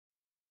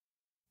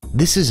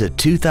This is a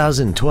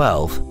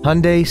 2012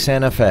 Hyundai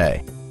Santa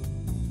Fe.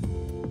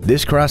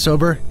 This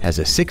crossover has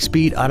a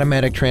 6-speed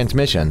automatic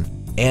transmission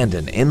and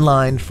an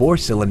inline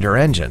 4-cylinder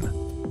engine.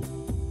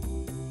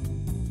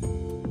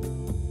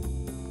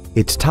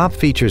 Its top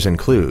features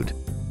include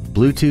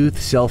Bluetooth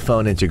cell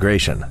phone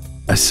integration,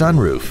 a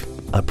sunroof,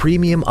 a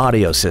premium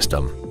audio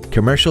system,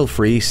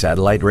 commercial-free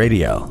satellite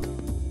radio,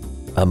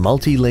 a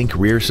multi-link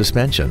rear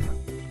suspension,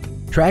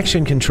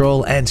 traction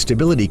control and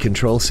stability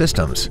control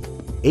systems,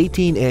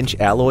 18-inch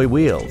alloy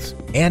wheels,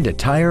 and a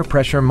tire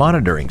pressure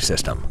monitoring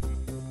system.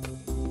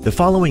 The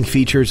following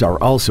features are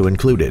also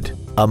included: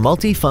 a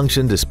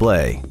multi-function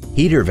display,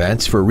 heater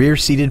vents for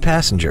rear-seated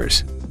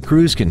passengers,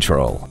 cruise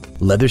control,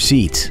 leather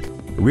seats,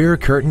 rear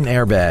curtain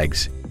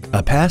airbags,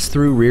 a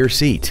pass-through rear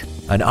seat,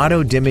 an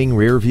auto-dimming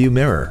rear-view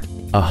mirror,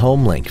 a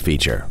HomeLink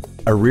feature,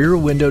 a rear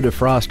window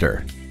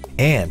defroster,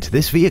 and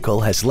this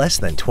vehicle has less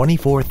than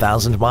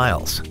 24,000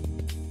 miles.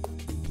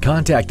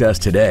 Contact us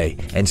today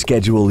and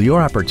schedule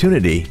your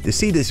opportunity to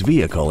see this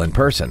vehicle in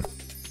person.